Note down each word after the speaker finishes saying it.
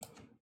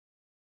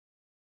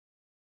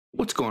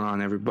What's going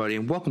on, everybody,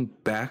 and welcome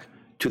back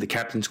to the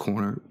Captain's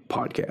Corner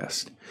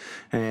podcast.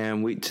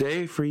 And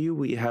today for you,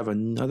 we have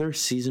another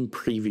season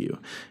preview.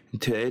 And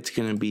today it's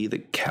going to be the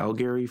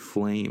Calgary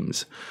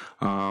Flames,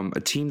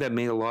 a team that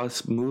made a lot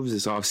of moves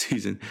this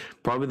offseason,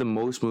 probably the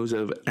most moves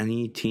of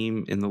any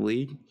team in the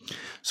league.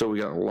 So we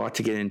got a lot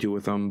to get into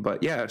with them.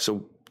 But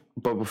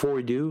before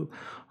we do,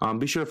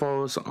 be sure to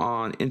follow us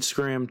on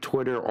Instagram,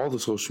 Twitter, all the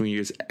social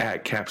medias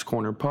at Caps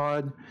Corner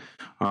Pod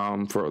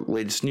for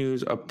latest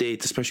news,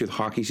 updates, especially with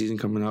hockey season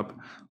coming up.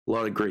 A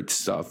lot of great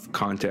stuff,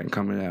 content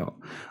coming out.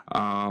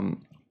 So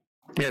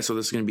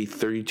this is going to be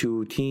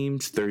 32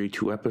 teams,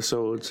 32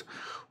 episodes,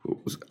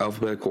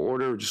 alphabetical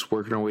order, just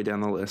working our way down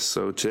the list.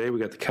 So today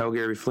we got the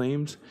Calgary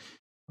Flames.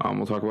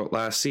 We'll talk about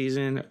last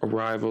season,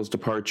 arrivals,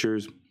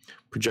 departures,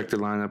 projected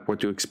lineup,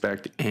 what to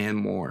expect, and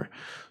more.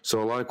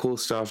 So a lot of cool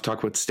stuff. Talk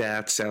about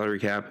stats, salary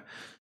cap.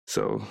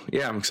 So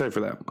yeah, I'm excited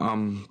for that.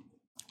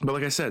 But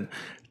like I said,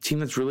 a team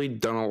that's really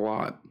done a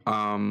lot.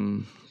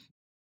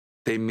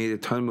 They made a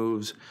ton of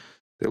moves.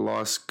 They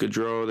lost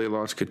Gaudreau, they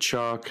lost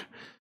Tkachuk,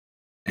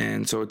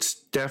 and so it's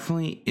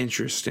definitely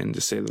interesting to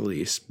say the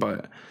least.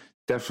 But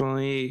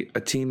definitely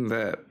a team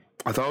that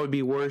I thought would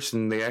be worse,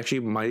 and they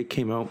actually might have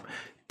came out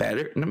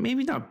better.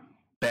 Maybe not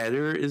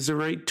better is the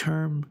right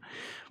term,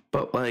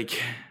 but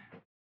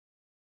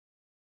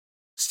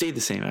stayed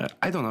the same.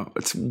 I don't know.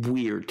 It's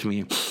weird to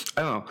me.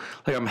 I don't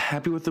know. I'm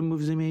happy with the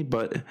moves they made,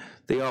 but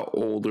they got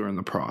older in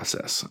the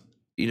process.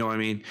 You know what I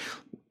mean?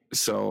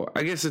 So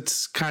I guess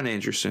it's kind of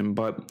interesting.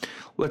 But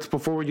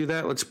before we do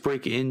that, let's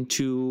break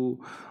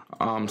into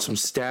some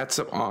stats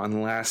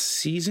on last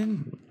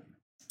season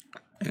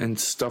and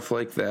stuff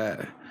like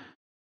that.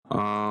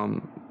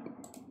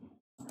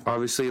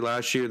 Obviously,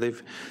 last year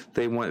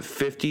they went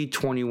 50,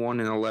 21,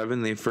 and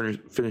 11. They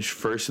finished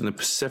first in the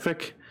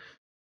Pacific.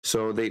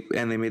 So they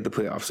made the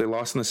playoffs. They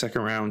lost in the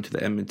second round to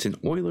the Edmonton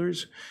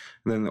Oilers.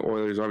 And then the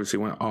Oilers obviously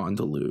went on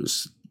to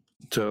lose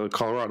to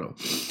Colorado.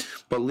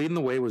 But leading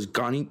the way was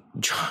Johnny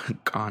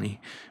Johnny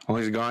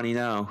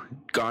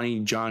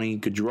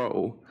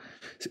Gaudreau.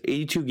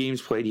 82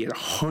 games played. He had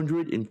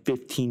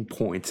 115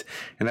 points.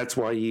 And that's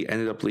why he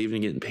ended up leaving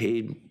and getting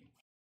paid.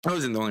 That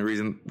wasn't the only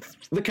reason.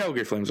 The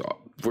Calgary Flames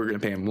were going to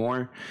pay him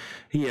more.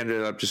 He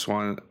ended up just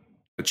wanting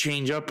a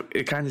change up,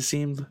 it kind of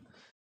seemed.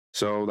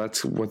 So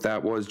that's what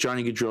that was.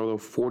 Johnny Gaudreau,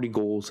 40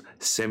 goals,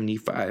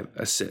 75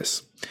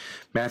 assists.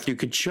 Matthew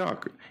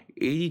Tkachuk,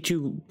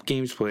 82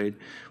 games played,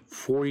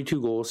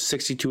 42 goals,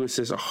 62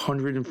 assists,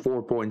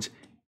 104 points.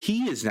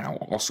 He is now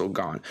also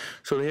gone.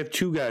 So they have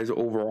two guys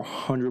over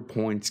 100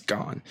 points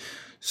gone.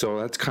 So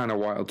that's kind of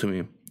wild to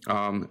me.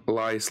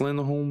 Elias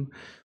Lindholm,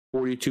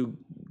 42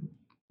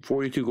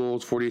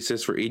 goals, 40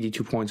 assists for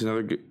 82 points,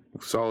 another good,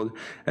 solid.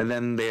 And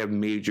then they have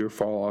major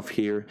fall off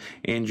here.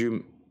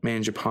 Andrew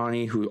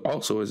Mangiapane, who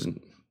also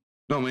isn't...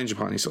 No,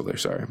 Mangiapane's still there,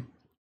 sorry.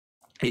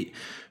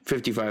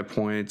 55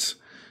 points.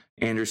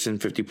 Anderson,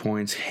 50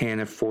 points.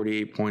 Hanna,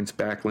 48 points.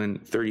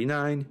 Backlund,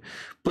 39.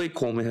 Blake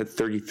Coleman had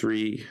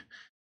 33.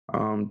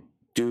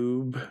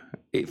 Dube,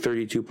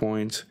 32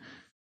 points.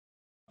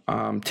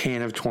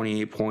 Tanev,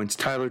 28 points.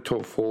 Tyler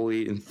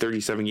Toffoli in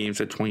 37 games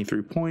had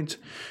 23 points.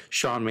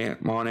 Sean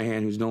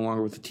Monahan, who's no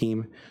longer with the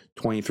team,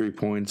 23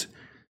 points.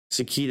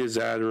 Nikita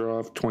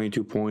Zadorov,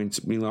 22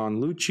 points. Milan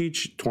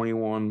Lucic,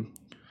 21.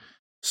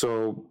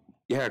 So,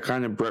 yeah,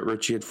 kind of Brett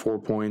Ritchie had 4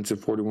 points in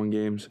 41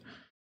 games.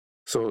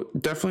 So,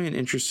 definitely an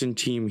interesting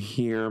team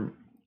here.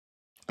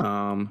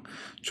 Trying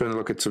to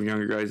look at some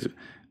younger guys.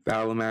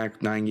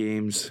 Valimak, 9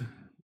 games,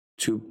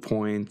 2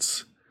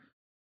 points.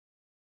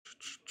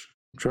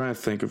 I'm trying to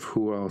think of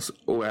who else.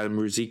 Adam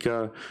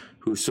Ruzicka,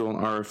 who's still an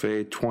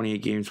RFA,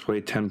 28 games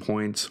played, 10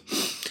 points.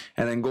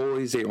 And then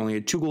goalies, they only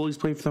had 2 goalies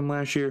played for them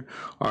last year.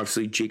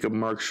 Obviously, Jacob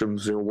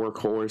Markstrom's their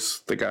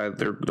workhorse, the guy,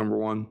 their number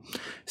one.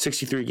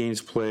 63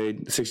 games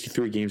played,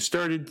 63 games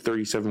started,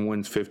 37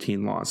 wins,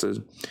 15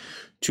 losses.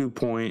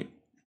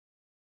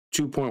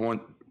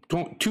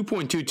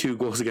 2.22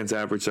 goals against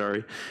average,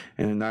 and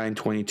a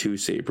 922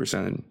 save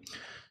percentage.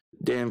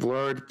 Dan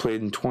Villard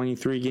played in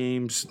 23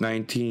 games,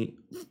 19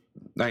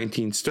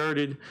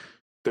 started,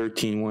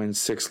 13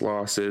 wins, 6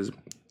 losses,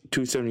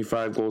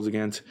 275 goals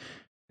against,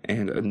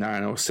 and a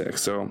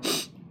 906. So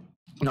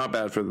not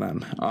bad for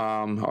them.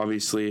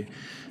 Obviously,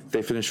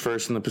 they finished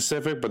first in the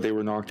Pacific, but they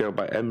were knocked out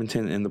by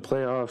Edmonton in the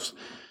playoffs.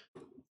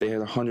 They had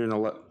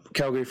 111.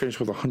 Calgary finished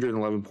with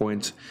 111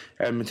 points.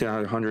 Edmonton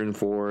had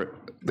 104.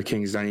 The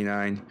Kings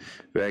 99.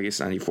 Vegas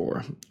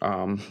 94.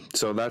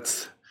 So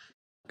that's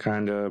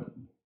kind of,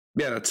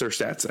 that's their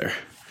stats there.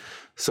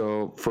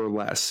 So for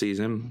last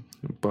season,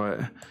 but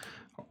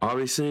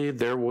obviously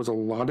there was a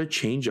lot of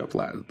change up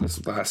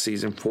this last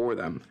season for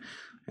them.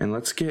 And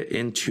let's get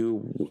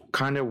into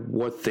kind of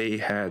what they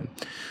had.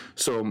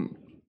 So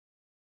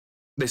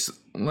let's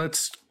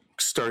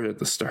start at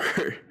the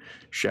start,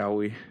 shall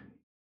we?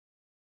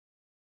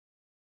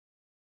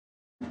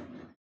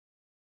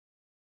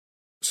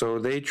 So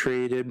they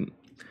traded,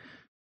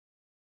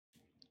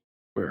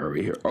 where are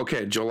we here?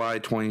 Okay, July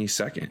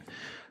 22nd.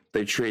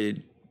 They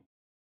traded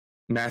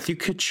Matthew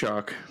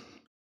Tkachuk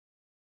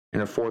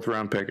and a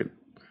 4th-round pick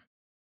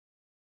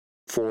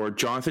for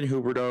Jonathan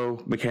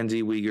Huberdeau,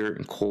 Mackenzie Weegar,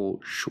 and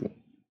Cole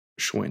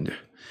Schwind,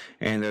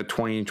 and a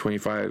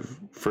 2025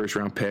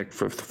 first-round pick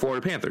for the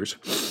Florida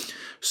Panthers.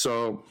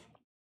 So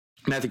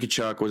Matthew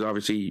Tkachuk was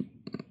obviously,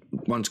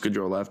 once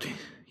Gaudreau left,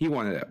 he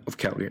wanted out of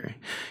Calgary.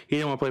 He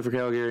didn't want to play for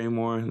Calgary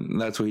anymore.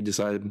 That's what he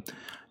decided.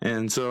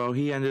 And so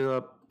he ended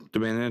up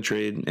demanding a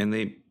trade, and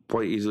they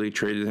quite easily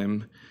traded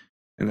him.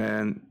 And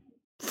then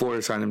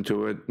Florida signed him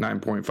to a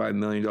 $9.5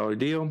 million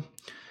deal.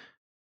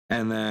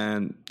 And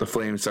then the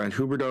Flames signed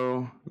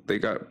Huberdeau. They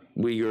got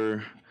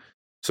Weegar.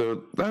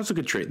 So that was a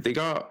good trade. They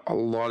got a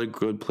lot of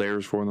good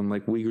players for them.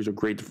 Like, Weegar's a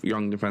great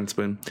young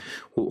defenseman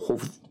who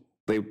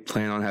they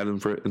plan on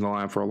having in the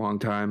line for a long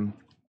time.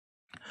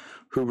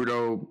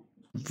 Huberdeau,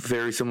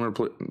 very similar,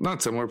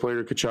 not similar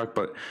player to Tkachuk,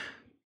 but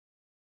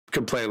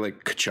could play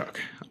like Tkachuk.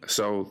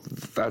 So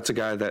that's a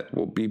guy that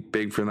will be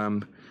big for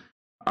them.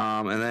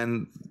 And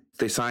then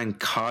they signed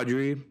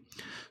Kadri.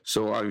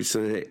 So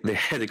obviously they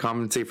had to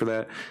compensate for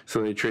that.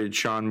 So they traded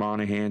Sean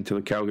Monahan to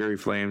the Calgary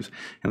Flames,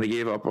 and they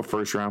gave up a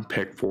 1st-round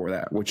pick for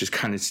that, which is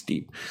kind of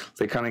steep.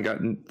 They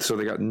got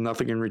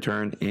nothing in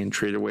return and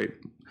traded away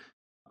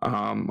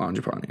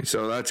Mangiapane.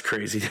 So that's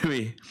crazy to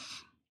me.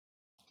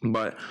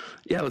 But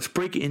yeah, let's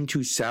break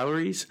into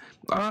salaries.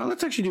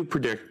 Let's actually do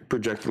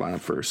projected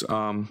lineup first.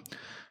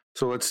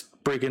 So let's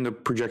break into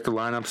projected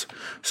lineups.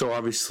 So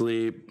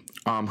obviously,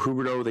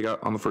 Huberdeau they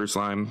got on the first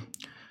line.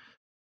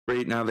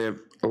 Right now they have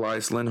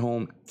Elias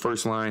Lindholm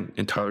first line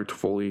and Tyler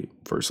Toffoli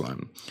first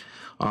line.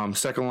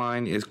 Second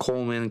line is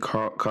Coleman,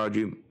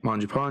 Kadri,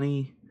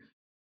 Mangiapane.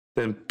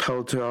 Then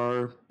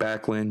Peltar,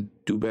 Backlund,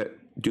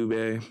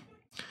 Dubé.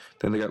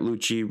 Then they got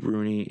Lucci,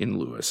 Rooney, and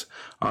Lewis.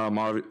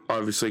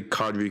 Obviously,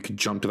 Kadri could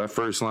jump to that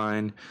first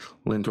line.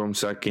 Lindholm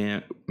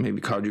second. Maybe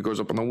Kadri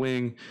goes up on the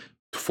wing.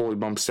 Toffoli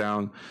bumps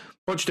down.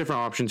 Bunch of different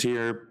options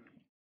here.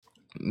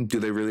 Do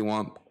they really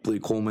want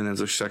Blake Coleman as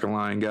their second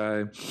line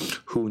guy?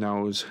 Who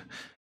knows?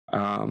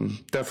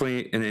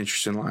 Definitely an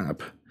interesting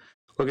lineup.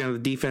 Looking at the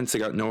defense, they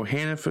got Noah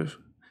Hanifin,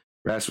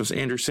 Rasmus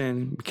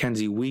Anderson,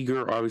 Mackenzie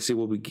Weegar. Obviously,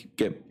 will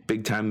get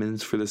big time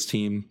minutes for this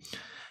team.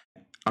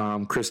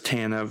 Chris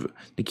Tanev,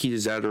 Nikita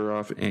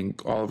Zadorov,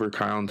 and Oliver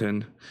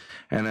Kylington.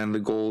 And then the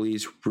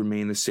goalies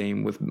remain the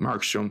same with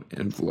Markstrom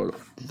and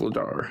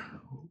Vladar.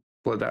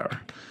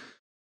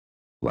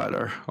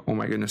 Oh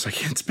my goodness, I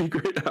can't speak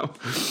right now.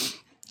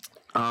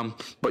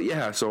 But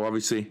yeah, so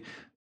obviously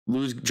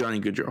lose Johnny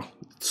Gaudreau.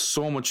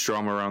 So much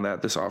drama around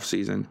that this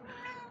offseason.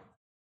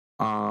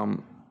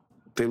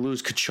 They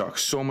lose Tkachuk.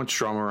 So much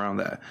drama around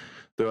that.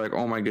 They're like,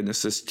 oh my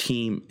goodness, this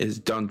team is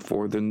done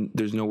for. Then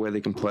there's no way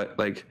they can play.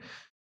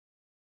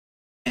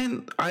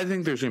 And I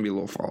think there's going to be a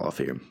little fall off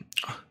here.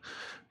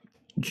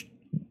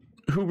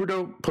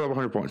 Huberdeau put up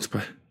 100 points,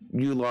 but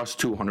you lost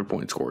 200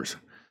 point scores.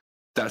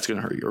 That's going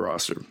to hurt your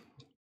roster.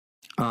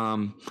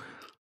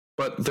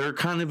 But they're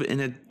kind of in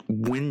a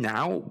win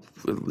now.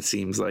 It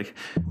seems like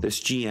this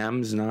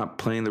GM's not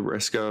playing the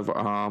risk of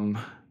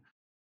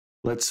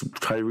let's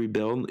try to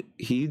rebuild.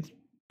 He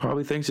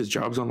probably thinks his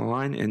job's on the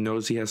line and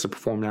knows he has to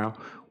perform now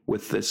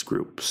with this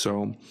group.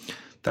 So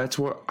that's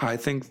what I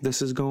think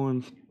this is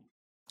going.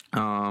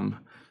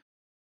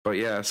 But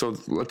yeah, so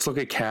let's look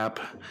at cap.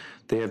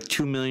 They have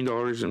 $2 million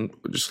and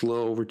just a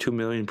little over $2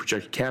 million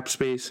projected cap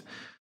space.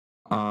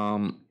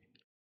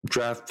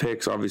 Draft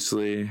picks,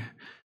 obviously,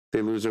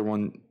 they lose their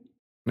one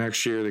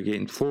next year. They're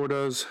getting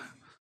Florida's,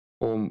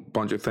 a whole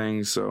bunch of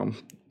things. So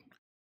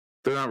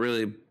they're not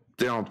really,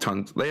 they don't have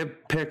tons. They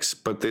have picks,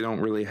 but they don't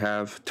really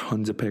have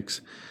tons of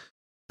picks.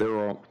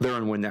 They're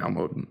in win now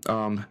mode.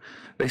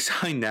 They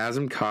signed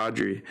Nazem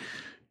Kadri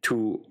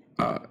to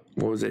what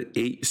was it,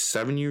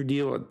 7-year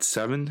deal at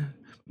 $7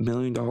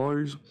 million.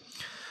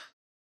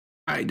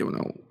 I don't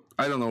know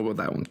about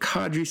that one.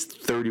 Kadri's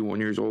 31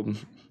 years old.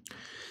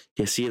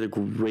 Yes, he had a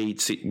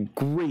great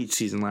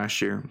season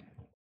last year.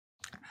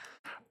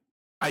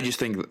 I just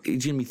think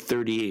he's going to be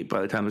 38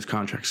 by the time his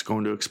contract's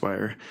going to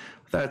expire.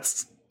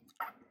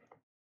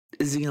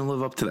 Is he going to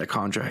live up to that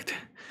contract?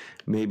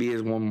 Maybe he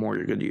has one more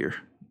good year.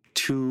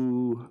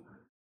 2,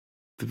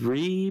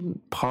 3,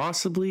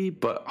 possibly,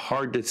 but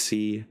hard to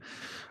see.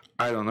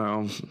 I don't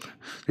know.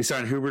 They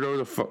signed Huberdeau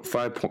to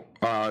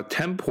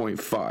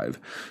 10.5.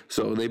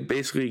 So they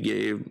basically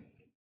gave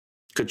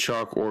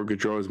Tkachuk or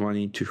Gaudreau's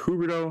money to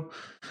Huberdeau.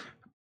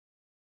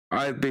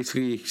 I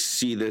basically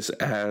see this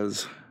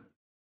as,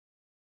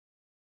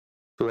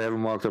 so they have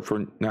him locked up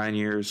for 9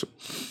 years.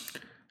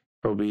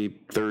 It'll be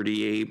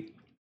 38.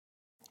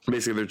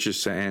 Basically, they're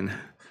just saying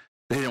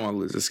they didn't want to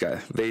lose this guy.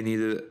 They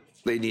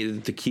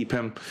needed to keep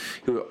him.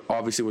 He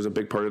obviously was a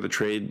big part of the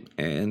trade,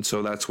 and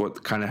so that's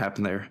what kind of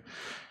happened there.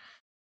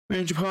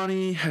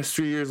 Mangiapane has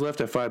 3 years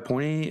left at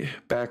 5.8.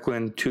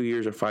 Backlund 2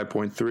 years at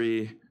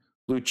 5.3.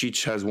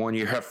 Lucic has 1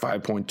 year at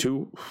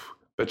 5.2.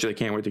 Bet you they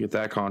can't wait to get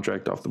that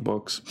contract off the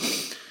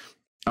books.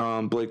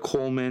 Blake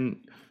Coleman,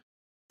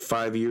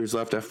 5 years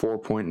left at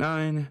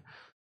 4.9.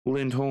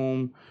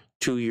 Lindholm,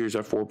 2 years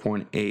at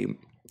 4.8.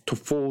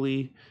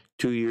 Toffoli,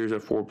 2 years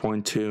at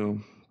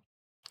 4.2.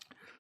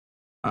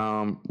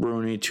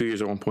 Rooney, 2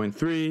 years at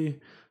 1.3.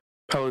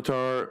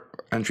 Pelotar,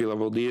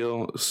 entry-level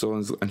deal.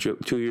 So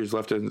 2 years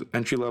left at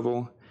entry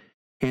level.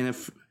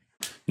 Hanif,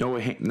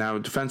 now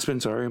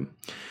defenseman, sorry.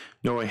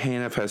 Noah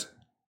Hanif has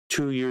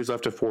 2 years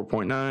left at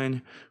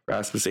 4.9.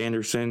 Rasmus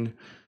Anderson,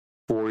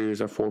 4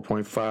 years at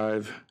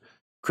 4.5.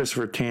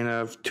 Christopher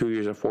Tanev, 2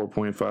 years at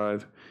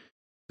 4.5.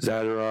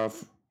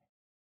 Zadorov,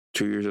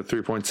 2 years at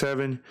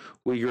 3.7.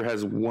 Uyghur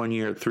has 1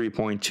 year at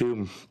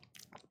 3.2.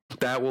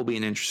 That will be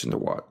an interesting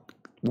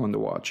one to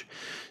watch.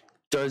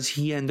 Does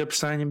he end up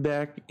signing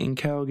back in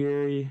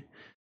Calgary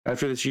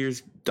after this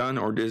year's done,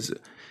 or does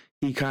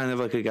he kind of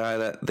like a guy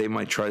that they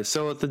might try to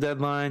sell at the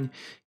deadline?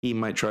 He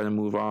might try to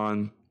move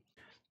on.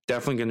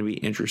 Definitely going to be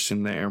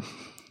interesting there.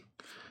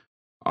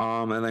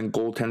 And then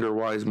goaltender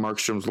wise,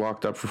 Markstrom's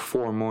locked up for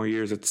 4 more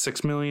years at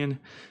 $6 million,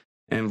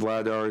 and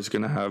Vladar is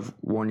going to have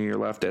 1 year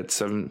left at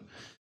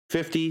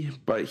 $750.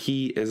 But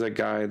he is a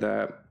guy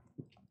that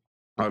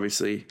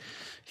obviously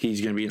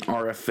he's going to be an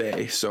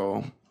RFA,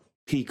 so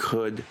he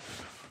could.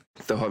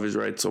 They'll have his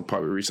rights, so they'll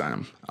probably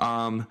re-sign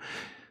him.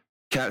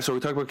 So we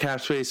talk about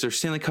cap space. Their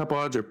Stanley Cup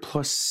odds are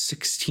plus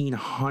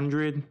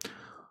 1,600,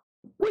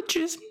 which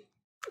is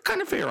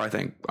kind of fair, I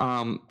think.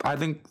 I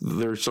think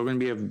they're still going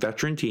to be a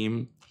veteran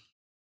team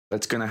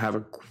that's going to have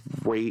a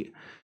great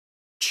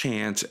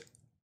chance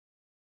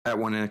at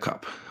winning a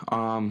cup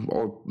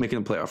or making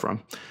a playoff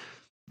run.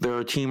 They're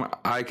a team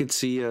I could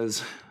see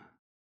as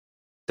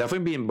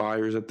definitely being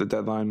buyers at the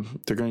deadline.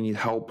 They're going to need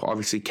help,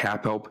 obviously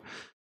cap help.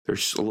 They're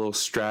a little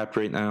strapped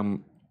right now.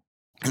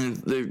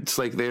 And it's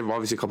like they have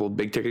obviously a couple of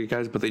big ticket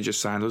guys, but they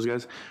just signed those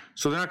guys.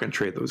 So they're not going to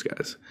trade those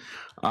guys.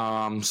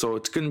 So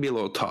it's going to be a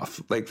little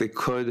tough. Like they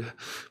could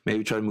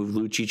maybe try to move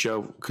Lucic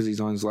out because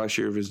he's on his last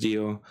year of his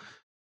deal.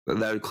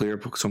 That would clear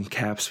up some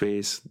cap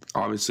space.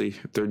 Obviously,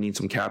 they need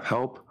some cap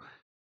help.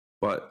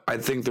 But I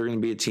think they're going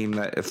to be a team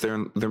that if they're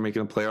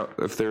making a playoff,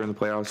 if they're in the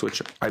playoffs,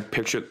 which I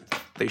picture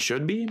they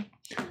should be,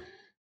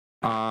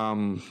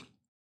 they're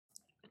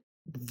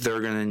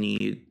going to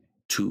need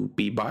to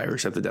be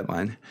buyers at the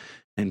deadline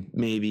and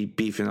maybe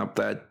beefing up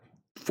that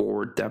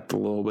forward depth a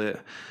little bit,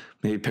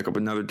 maybe pick up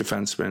another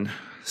defenseman.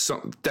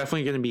 So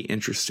definitely going to be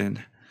interesting.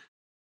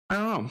 I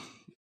don't know.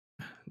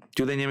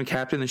 Do they name a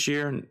captain this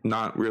year?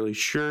 Not really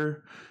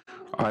sure.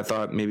 I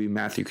thought maybe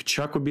Matthew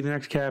Tkachuk would be the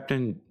next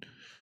captain.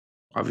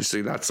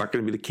 Obviously, that's not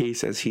going to be the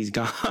case as he's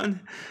gone.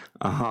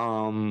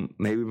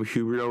 Maybe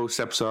Huberdeau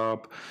steps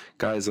up,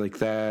 guys like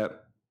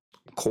that.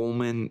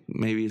 Coleman,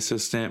 maybe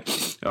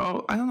assistant.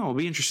 Oh, I don't know. It'll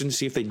be interesting to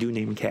see if they do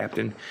name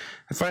captain.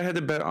 If I had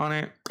to bet on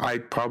it,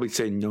 I'd probably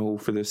say no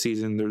for this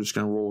season. They're just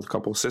going to roll with a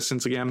couple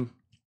assistants again.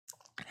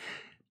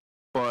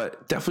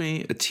 But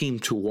definitely a team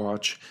to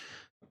watch.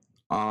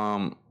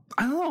 I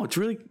don't know. It's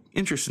really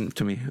interesting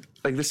to me.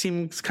 Like, this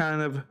seems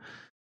kind of...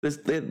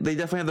 They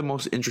definitely have the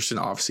most interesting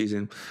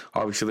offseason.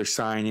 Obviously, they're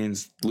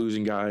signings,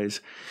 losing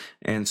guys.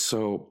 And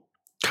so...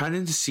 kind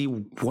of to see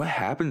what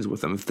happens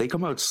with them. If they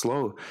come out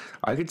slow,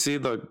 I could see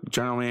the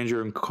general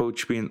manager and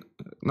coach being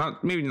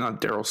maybe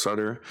not Daryl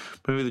Sutter,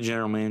 but maybe the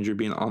general manager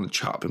being on the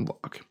chopping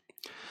block.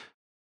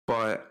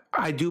 But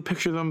I do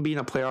picture them being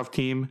a playoff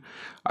team.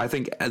 I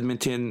think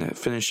Edmonton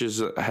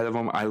finishes ahead of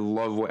them. I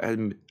love what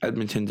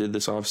Edmonton did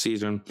this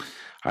offseason.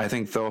 I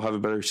think they'll have a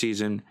better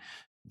season.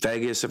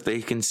 Vegas, if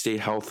they can stay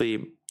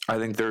healthy, I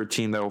think they're a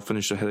team that will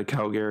finish ahead of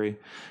Calgary.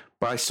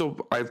 But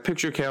I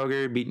picture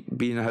Calgary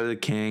being ahead of the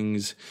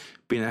Kings,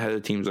 being ahead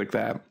of teams like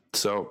that.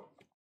 So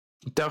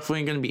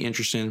definitely going to be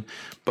interesting.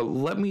 But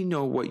let me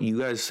know what you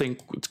guys think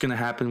what's going to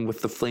happen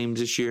with the Flames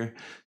this year.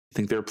 You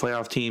think they're a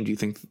playoff team? Do you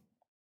think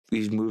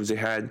these moves they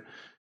had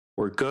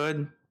were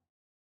good?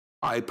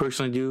 I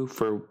personally do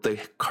for the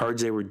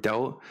cards they were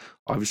dealt.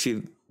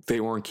 Obviously, they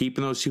weren't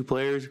keeping those two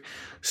players,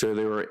 so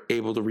they were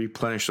able to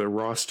replenish their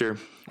roster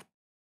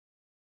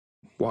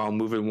while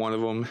moving one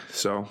of them.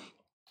 So...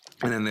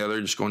 and then the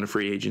other just going to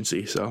free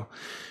agency. So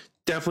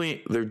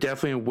they're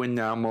definitely in win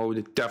now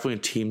mode. Definitely a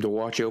team to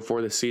watch out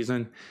for this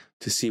season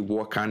to see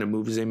what kind of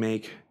moves they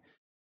make,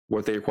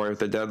 what they acquire at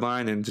the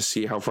deadline, and to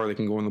see how far they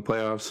can go in the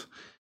playoffs.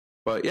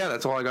 But yeah,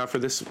 that's all I got for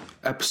this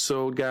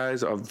episode,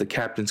 guys, of the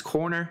Captain's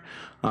Corner.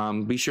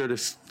 Be sure to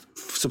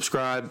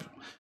subscribe,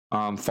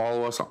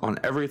 follow us on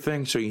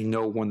everything so you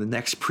know when the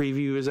next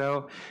preview is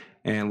out.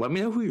 And let me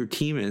know who your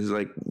team is,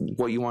 like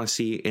what you want to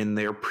see in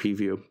their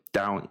preview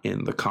down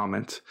in the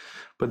comments.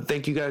 But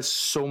thank you guys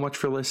so much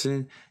for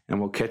listening, and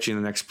we'll catch you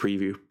in the next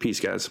preview.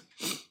 Peace, guys.